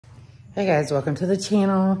Hey guys, welcome to the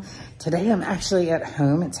channel. Today I'm actually at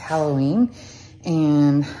home. It's Halloween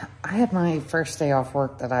and I have my first day off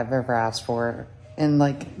work that I've ever asked for in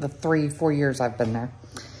like the 3-4 years I've been there.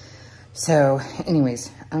 So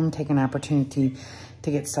anyways, I'm taking an opportunity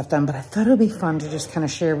to get stuff done, but I thought it would be fun to just kind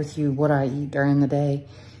of share with you what I eat during the day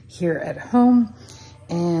here at home.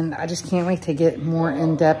 And I just can't wait to get more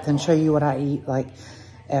in depth and show you what I eat like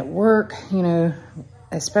at work, you know,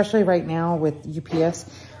 especially right now with UPS.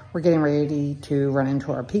 We're getting ready to run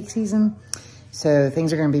into our peak season, so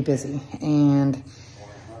things are going to be busy. And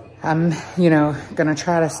I'm, going to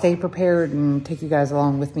try to stay prepared and take you guys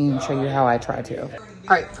along with me and show you how I try to. All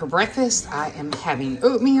right, for breakfast, I am having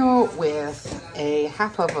oatmeal with a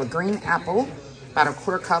half of a green apple, about a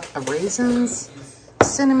 1/4 cup of raisins,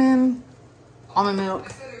 cinnamon, almond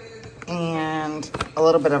milk, and a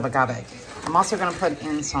little bit of agave. I'm also going to put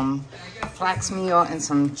in some flax meal and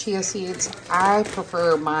some chia seeds. I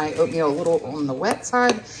prefer my oatmeal a little on the wet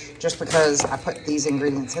side just because I put these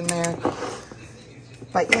ingredients in there.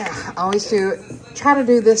 But yeah, I always try to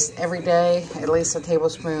do this every day, at least a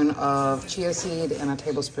tablespoon of chia seed and a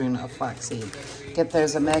tablespoon of flax seed. Get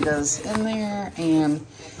those omegas in there and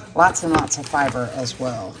lots of fiber as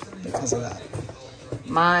well because of that.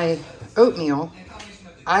 My oatmeal,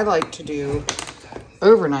 I like to do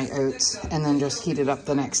overnight oats and then just heat it up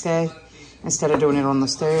the next day instead of doing it on the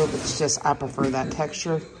stove. It's just, I prefer that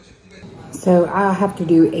texture. So I have to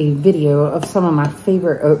do a video of some of my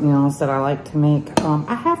favorite oatmeals that I like to make.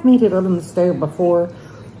 I have made it on the stove before,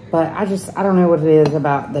 but I don't know what it is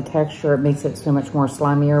about the texture. It makes it so much more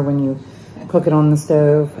slimier when you cook it on the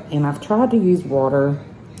stove. And I've tried to use water.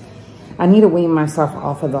 I need to wean myself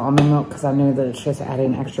off of the almond milk because I know that it's just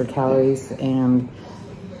adding extra calories, and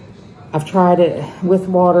I've tried it with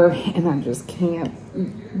water and I just can't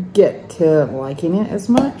get to liking it as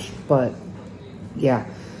much. But yeah,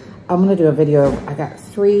 I'm gonna do a video. I got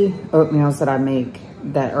 3 oatmeals that I make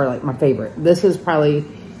that are like my favorite. This is probably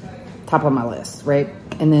top of my list, right?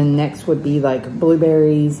 And then next would be like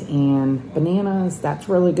blueberries and bananas. That's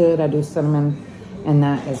really good. I do cinnamon and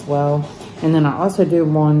that as well. And then I also do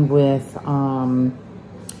one with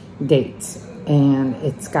dates, and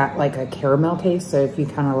it's got like a caramel taste. So if you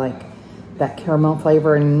kind of like that caramel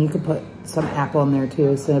flavor, and you could put some apple in there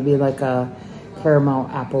too, so it'd be like a caramel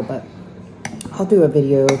apple. But I'll do a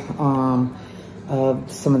video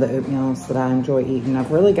of some of the oatmeals that I enjoy eating. I've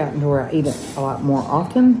really gotten to where I eat it a lot more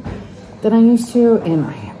often than I used to, and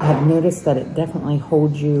I've noticed that it definitely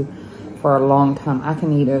holds you for a long time. I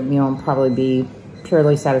can eat oatmeal and probably be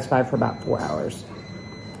purely satisfied for about 4 hours.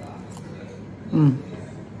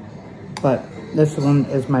 But this one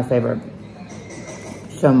is my favorite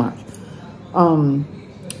so much.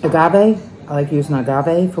 Agave, I like using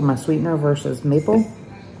agave for my sweetener versus maple,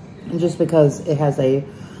 and just because it has a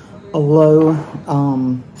low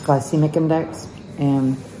glycemic index.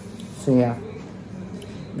 And so yeah,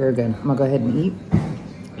 very good. I'm gonna go ahead and eat,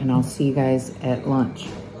 and I'll see you guys at lunch.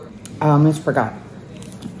 I almost forgot,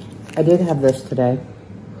 I did have this today,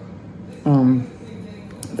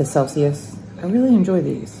 the Celsius. I really enjoy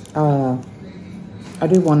these. I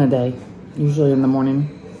do one a day, usually in the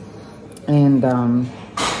morning. And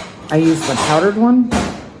I use the powdered one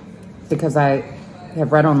because I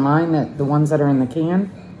have read online that the ones that are in the can,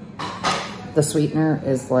 the sweetener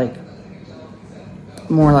is like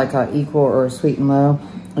more like a equal or a sweet and low.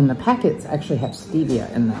 And the packets actually have stevia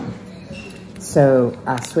in them. So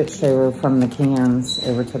I switched over from the cans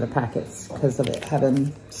over to the packets because of it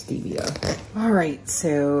having stevia. All right,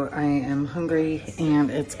 so I am hungry and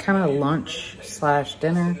it's kind of lunch /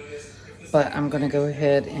 dinner. But I'm gonna go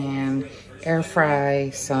ahead and air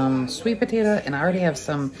fry some sweet potato, and I already have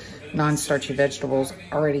some non-starchy vegetables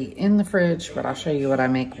already in the fridge, but I'll show you what I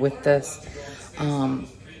make with this. I'm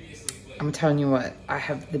telling you what, I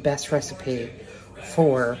have the best recipe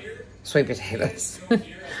for sweet potatoes. I'm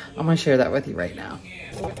gonna share that with you right now.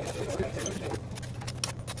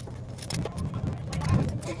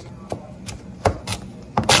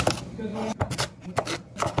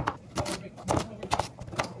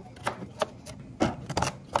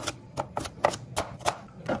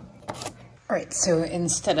 All right, so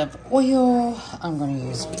instead of oil, I'm gonna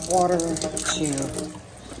use water to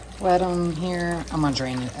wet them here. I'm gonna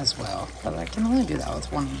drain it as well, but I can only do that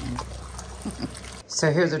with one hand.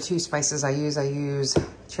 So here's the 2 spices I use. I use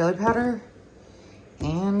chili powder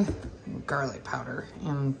and garlic powder,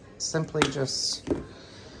 and simply just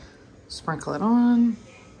sprinkle it on.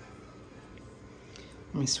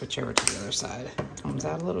 Let me switch over to the other side. Comes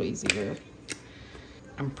out a little easier.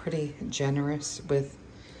 I'm pretty generous with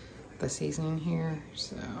the seasoning here,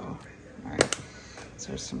 so all right, so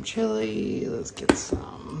there's some chili. Let's get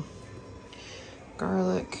some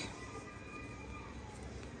garlic.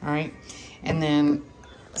 All right, and then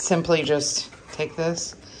simply just take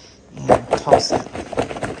this and toss it.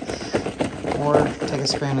 Or take a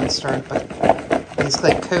spoon and stir it, but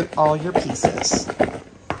basically coat all your pieces.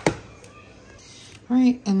 All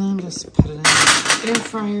right, and then just put it in the air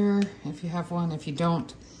fryer if you have one. If you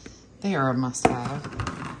don't, they are a must-have.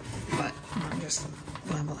 But I'm just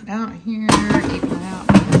level it out here, even it out.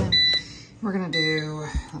 And then we're gonna do,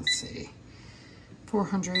 let's see,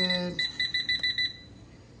 400.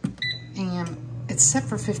 And it's set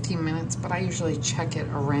for 15 minutes, but I usually check it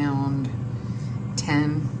around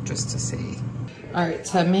 10 just to see. All right,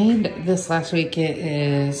 so I made this last week. It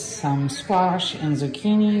is some squash and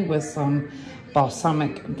zucchini with some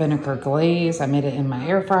balsamic vinegar glaze. I made it in my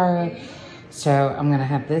air fryer. So I'm gonna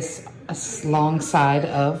have this alongside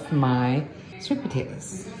of my sweet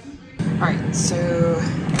potatoes. All right, so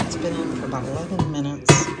it's been in for about 11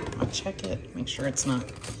 minutes. I'll check it, make sure it's not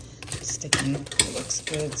sticking. It looks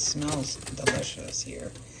good, smells delicious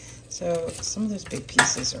here. So some of those big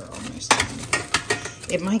pieces are almost done.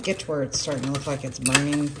 It might get to where it's starting to look like it's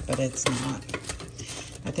burning, but it's not.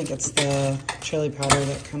 I think it's the chili powder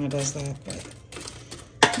that kind of does that,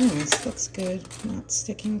 but anyways, looks good. Not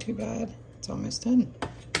sticking too bad. It's almost done.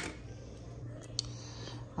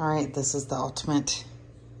 All right, this is the ultimate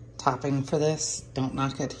topping for this. Don't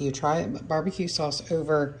knock it till you try it, but barbecue sauce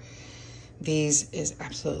over these is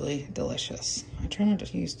absolutely delicious. I try not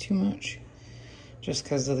to use too much just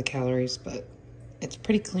because of the calories, but it's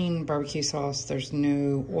pretty clean barbecue sauce. There's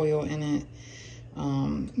no oil in it.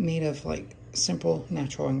 Made of like simple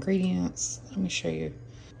natural ingredients. Let me show you.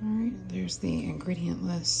 All right, there's the ingredient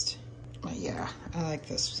list. But yeah, I like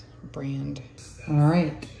this brand. All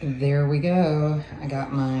right, there we go. I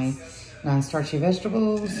got my non-starchy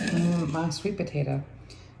vegetables and my sweet potato.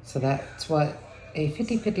 So that's what a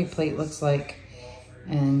 50-50 plate looks like.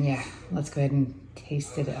 And yeah, let's go ahead and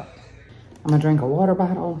taste it up. I'm gonna drink a water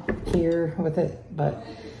bottle here with it, but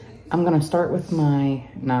I'm gonna start with my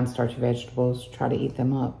non-starchy vegetables, try to eat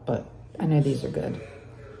them up, but I know these are good.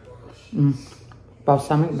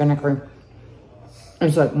 Balsamic vinegar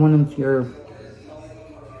is like one of your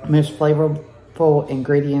most flavorful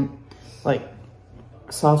ingredient, like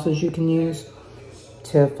sauces you can use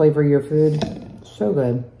to flavor your food. So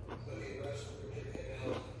good.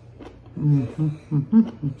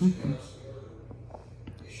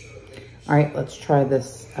 All right, let's try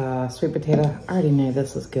this sweet potato. I already know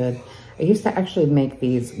this is good. I used to actually make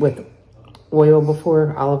these with oil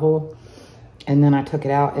before, olive oil, and then I took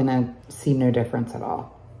it out and I see no difference at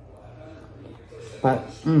all. But,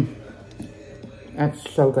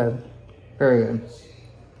 that's so good. Very good.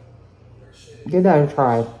 Give that a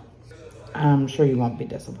try. I'm sure you won't be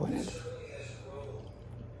disappointed.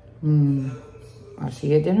 I'll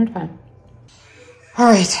see you at dinner time. All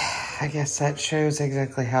right, I guess that shows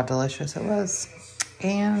exactly how delicious it was.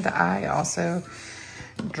 And I also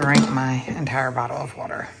drank my entire bottle of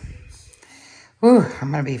water. Whew,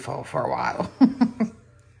 I'm gonna be full for a while.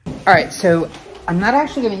 All right, so I'm not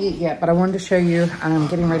actually gonna eat yet, but I wanted to show you, I'm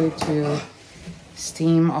getting ready to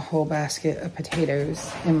steam a whole basket of potatoes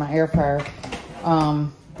in my air fryer.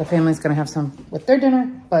 The family's gonna have some with their dinner,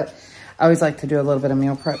 but I always like to do a little bit of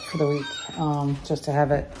meal prep for the week, just to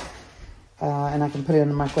have it, and I can put it in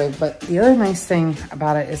the microwave. But the other nice thing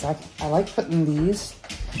about it is I like putting these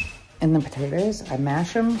in the potatoes. I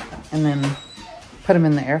mash them and then put them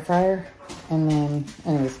in the air fryer. And then,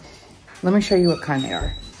 anyways, let me show you what kind they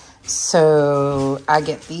are. So I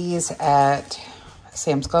get these at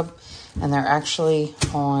Sam's Club, and they're actually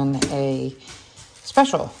on a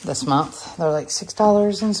special this month. They're like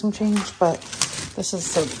 $6 and some change, but this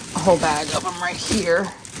is a whole bag of them right here.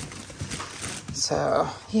 So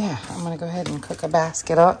yeah, I'm gonna go ahead and cook a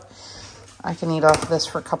basket up. I can eat off this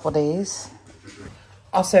for a couple days.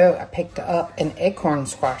 Also, I picked up an acorn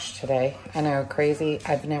squash today. I know, crazy.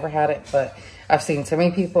 I've never had it, but I've seen so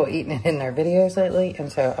many people eating it in their videos lately,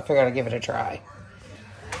 and so I figured I'd give it a try.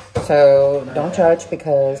 So don't judge,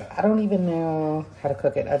 because I don't even know how to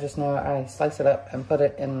cook it. I just know I slice it up and put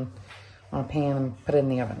it in on a pan and put it in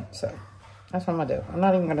the oven. So that's what I'm gonna do. I'm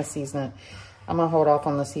not even gonna season it. I'm gonna hold off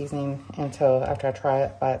on the seasoning until after I try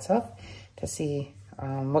it by itself to see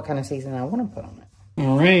what kind of seasoning I want to put on it.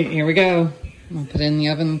 All right, here we go. I'm gonna put it in the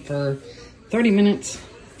oven for 30 minutes,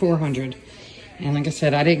 400. And like I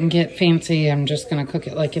said, I didn't get fancy. I'm just gonna cook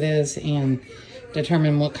it like it is and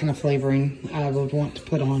determine what kind of flavoring I would want to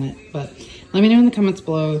put on it. But let me know in the comments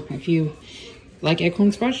below if you like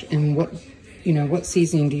acorn squash and what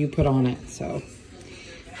seasoning do you put on it. So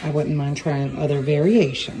I wouldn't mind trying other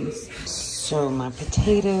variations. So my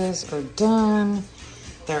potatoes are done.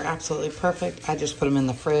 They're absolutely perfect. I just put them in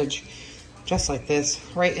the fridge just like this,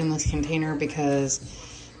 right in this container, because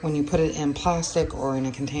when you put it in plastic or in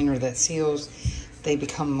a container that seals, they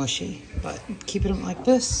become mushy. But keeping them like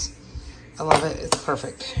this, I love it. It's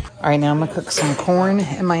perfect. All right, now I'm gonna cook some corn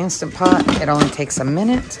in my Instant Pot. It only takes a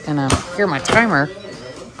minute, and I hear my timer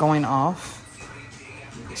going off.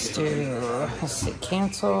 Let's see,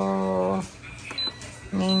 cancel,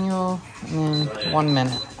 manual, and then 1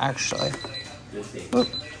 minute, actually. Oop,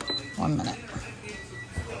 1 minute.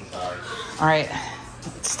 All right,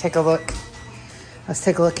 let's take a look. Let's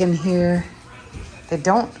take a look in here. They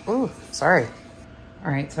don't, ooh, sorry.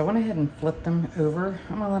 All right, so I went ahead and flipped them over.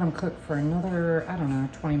 I'm gonna let them cook for another, I don't know,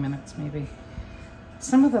 20 minutes maybe.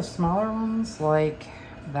 Some of the smaller ones, like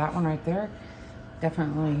that one right there,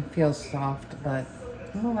 definitely feels soft, but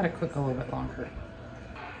I'm gonna let it cook a little bit longer.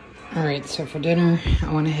 All right, so for dinner,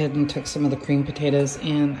 I went ahead and took some of the cream potatoes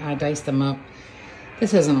and I diced them up.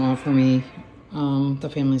 This isn't all for me. The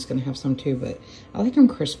family's gonna have some too, but I like them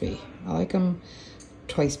crispy. I like them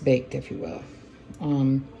twice baked, if you will.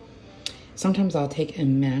 Sometimes I'll take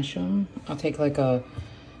and mash them. I'll take like a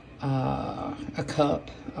cup,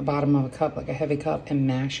 a bottom of a cup, like a heavy cup, and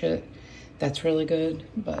mash it. That's really good,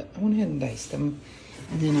 but I went ahead and diced them.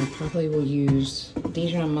 And then I probably will use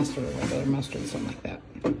Dijon mustard or regular mustard, something like that.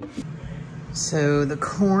 So the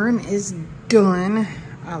corn is done.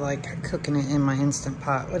 I like cooking it in my Instant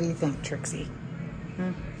Pot. What do you think, Trixie?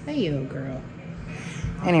 Hey, you girl.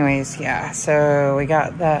 Anyways, yeah, so we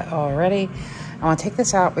got that all ready. I want to take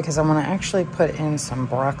this out because I want to actually put in some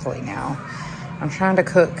broccoli now. I'm trying to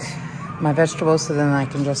cook my vegetables so then I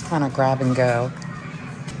can just kind of grab and go.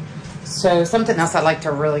 So something else I like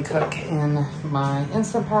to really cook in my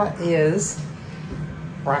Instant Pot is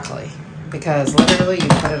broccoli, because literally you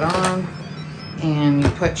put it on and you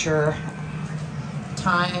put your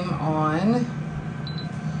time on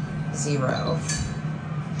 0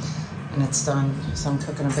 and it's done. So I'm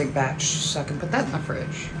cooking a big batch so I can put that in the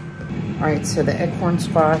fridge. All right, so the egg-corn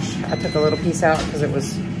squash, I took a little piece out because it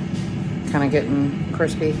was kind of getting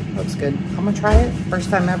crispy. Looks good. I'm gonna try it, first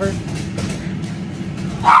time ever.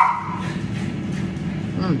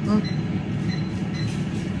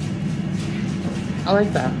 I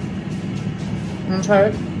like that. I'm gonna try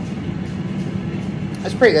it.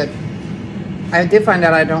 It's pretty good. I did find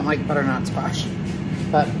out I don't like butternut squash,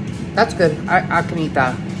 but that's good. I can eat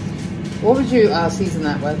that. What would you season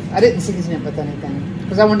that with? I didn't season it with anything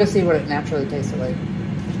because I wanted to see what it naturally tasted like.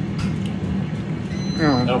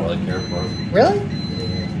 I don't really care for it. Really?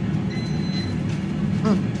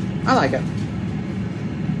 I like it.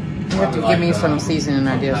 You have to give me some seasoning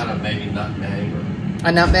ideas. Kind of maybe nutmeg or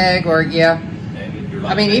a nutmeg, or yeah. Maybe if you're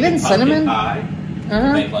like, I mean, even cinnamon. Pie,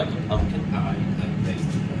 make like a pumpkin pie. Kind of taste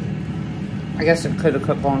it. I guess it could have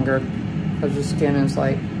cooked longer because the skin is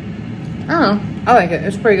like, I don't know. I like it.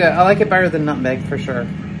 It's pretty good. I like it better than nutmeg for sure.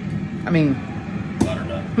 I mean,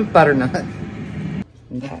 Butternut. Butternut.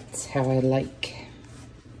 That's how I like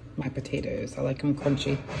my potatoes. I like them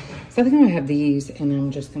crunchy. So I think I'm gonna have these, and I'm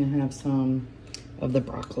just gonna have some of the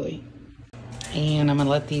broccoli. And I'm gonna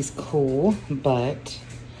let these cool, but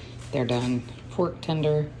they're done. Fork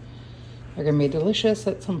tender. They're gonna be delicious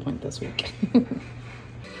at some point this week.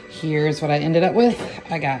 Here's what I ended up with.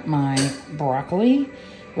 I got my broccoli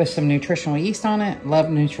with some nutritional yeast on it. Love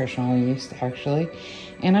nutritional yeast, actually.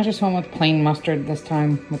 And I just went with plain mustard this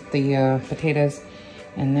time with the potatoes.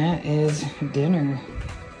 And that is dinner.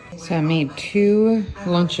 So I made 2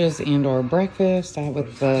 lunches and or breakfast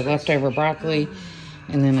with the leftover broccoli.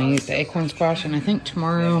 And then I used the acorn squash. And I think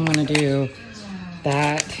tomorrow I'm gonna do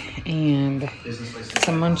that and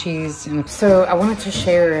some munchies. And so I wanted to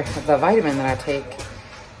share the vitamin that I take.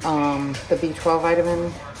 The B12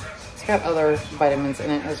 vitamin. It's got other vitamins in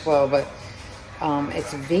it as well, but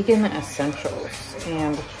it's vegan essentials,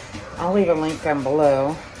 and I'll leave a link down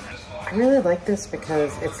below. I really like this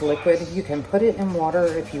because it's liquid. You can put it in water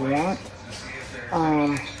if you want,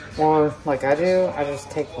 or like I do, I just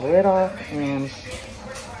take the lid off and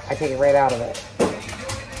I take it right out of it.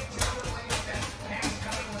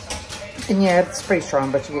 And yeah, it's pretty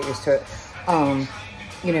strong, but you get used to it.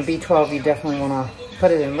 You know, B12, you definitely want to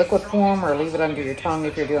put it in liquid form or leave it under your tongue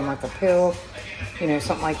if you're doing like a pill, you know,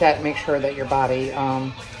 something like that. Make sure that your body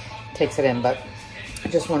takes it in. But I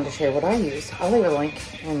just wanted to share what I use. I'll leave a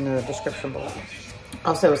link in the description below.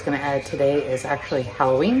 Also, I was going to add, today is actually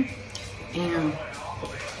Halloween, and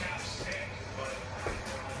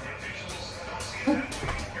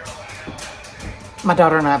my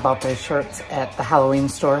daughter and I bought those shirts at the Halloween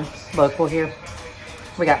store local here.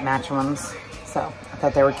 We got matching ones, so I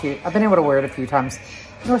thought they were cute. I've been able to wear it a few times.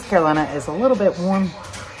 North Carolina is a little bit warm,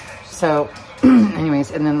 so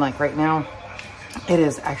Anyways, and then like right now, it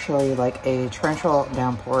is actually like a torrential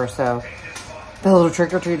downpour. So the little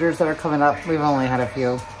trick-or-treaters that are coming up, we've only had a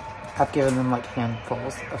few. I've given them like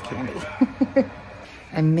handfuls of candy.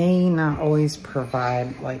 I may not always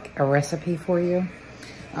provide like a recipe for you.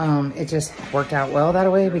 It just worked out well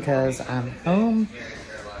that way because I'm home.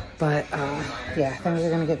 But yeah, things are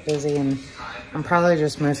gonna get busy, and I'm probably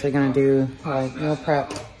just mostly gonna do like meal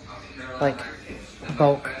prep, like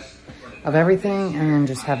bulk of everything, and then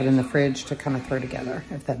just have it in the fridge to kind of throw together,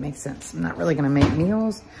 if that makes sense. I'm not really gonna make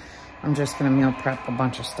meals. I'm just gonna meal prep a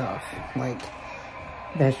bunch of stuff like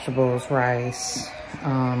vegetables, rice,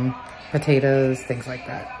 potatoes, things like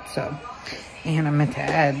that. So, and I meant to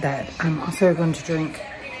add that I'm also going to drink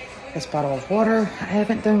this bottle of water. I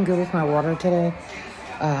haven't done good with my water today.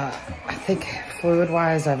 I think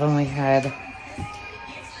fluid-wise, I've only had,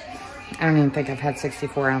 I don't even think I've had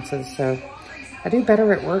 64 ounces. So I do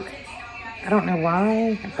better at work. I don't know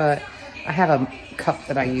why, but I have a cup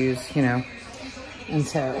that I use, you know. And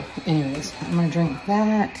so, anyways, I'm gonna drink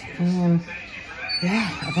that, and yeah,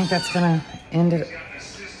 I think that's gonna end it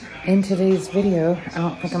in today's video. I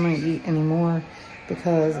don't think I'm gonna eat anymore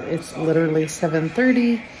because it's literally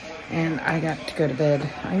 7:30 and I got to go to bed.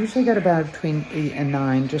 I usually go to bed between 8 and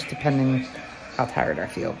 9, just depending how tired I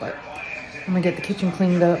feel. But I'm gonna get the kitchen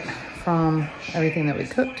cleaned up from everything that we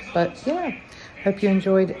cooked. But yeah, hope you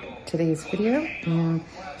enjoyed today's video, and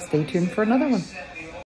stay tuned for another one.